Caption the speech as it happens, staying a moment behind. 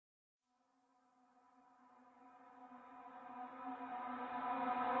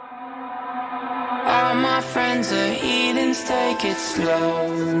friends are heathens, take it slow.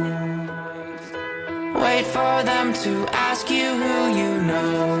 Wait for them to ask you who you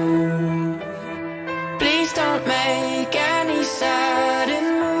know. Please don't make any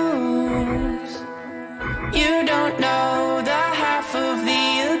sudden moves. You don't know the half of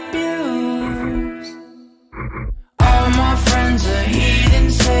the abuse. All my friends are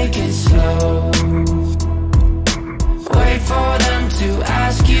heathens, take it slow. Wait for them to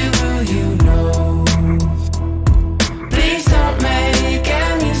ask you who you know. Please don't make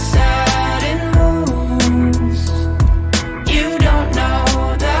any sudden moves. You don't know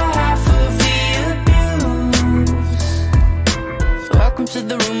the half of the abuse. Welcome to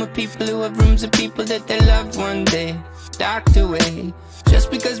the room of people who have rooms of people that they loved one day docked away. Just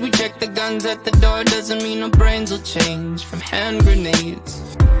because we check the guns at the door doesn't mean our brains will change from hand grenades.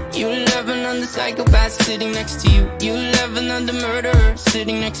 You loving on the psychopath sitting next to you. You loving on the murderer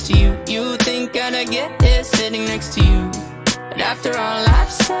sitting next to you. You think I'd get here sitting next to you. But after all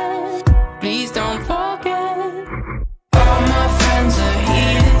I've said, please don't forget. All my friends are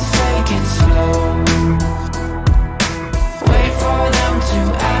heathens, take it slow. Wait for them to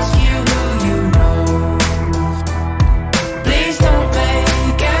ask you who you know. Please don't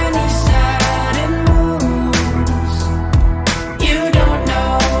make any sudden moves. You don't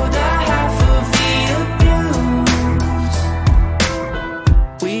know the half of the abuse.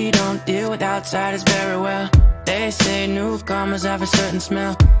 We don't deal with outsiders very well. They say newcomers have a certain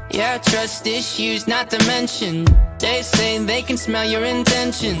smell. Yeah, trust issues not to mention. They say they can smell your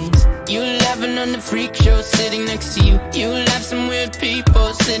intentions. You laughing on the freak show sitting next to you. You laugh some weird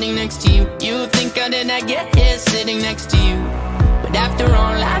people sitting next to you. You think I did not get here sitting next to you. But after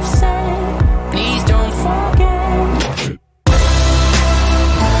all I've said, please don't forget.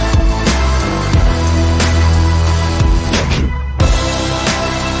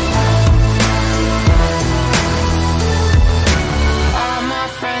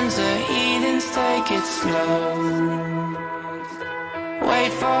 Take it slow.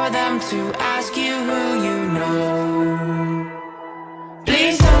 Wait for them to ask you who you know.